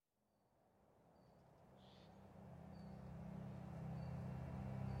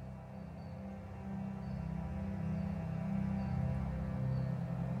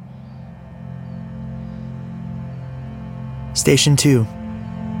Station 2.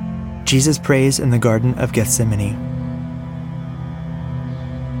 Jesus prays in the Garden of Gethsemane.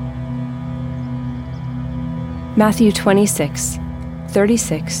 Matthew 26,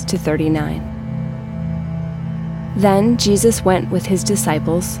 36 to 39. Then Jesus went with his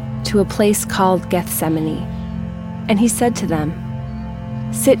disciples to a place called Gethsemane, and he said to them,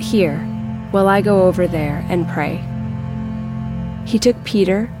 "Sit here while I go over there and pray." He took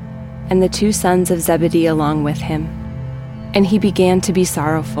Peter and the 2 sons of Zebedee along with him, and he began to be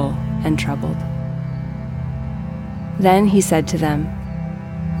sorrowful and troubled. Then he said to them,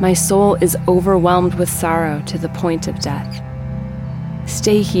 "My soul is overwhelmed with sorrow to the point of death.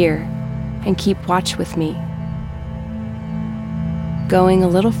 Stay here and keep watch with me." Going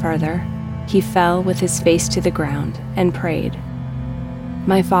a little further, he fell with his face to the ground and prayed,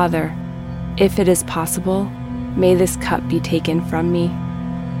 "My Father, if it is possible, may this cup be taken from me.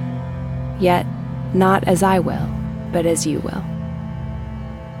 Yet not as I will, but as you will."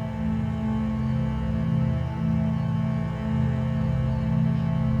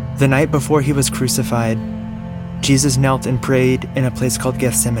 The night before he was crucified, Jesus knelt and prayed in a place called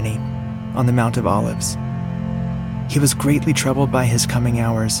Gethsemane on the Mount of Olives. He was greatly troubled by his coming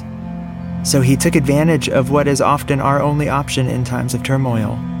hours, so he took advantage of what is often our only option in times of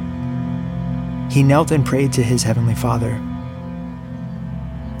turmoil. He knelt and prayed to his heavenly Father.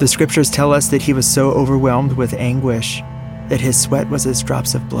 The scriptures tell us that he was so overwhelmed with anguish that his sweat was as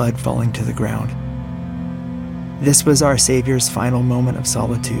drops of blood falling to the ground. This was our Savior's final moment of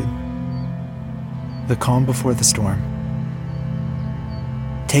solitude, the calm before the storm.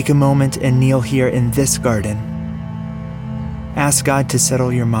 Take a moment and kneel here in this garden. Ask God to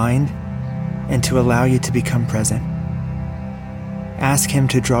settle your mind and to allow you to become present. Ask Him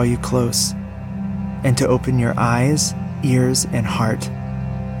to draw you close and to open your eyes, ears, and heart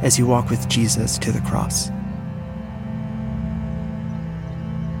as you walk with Jesus to the cross.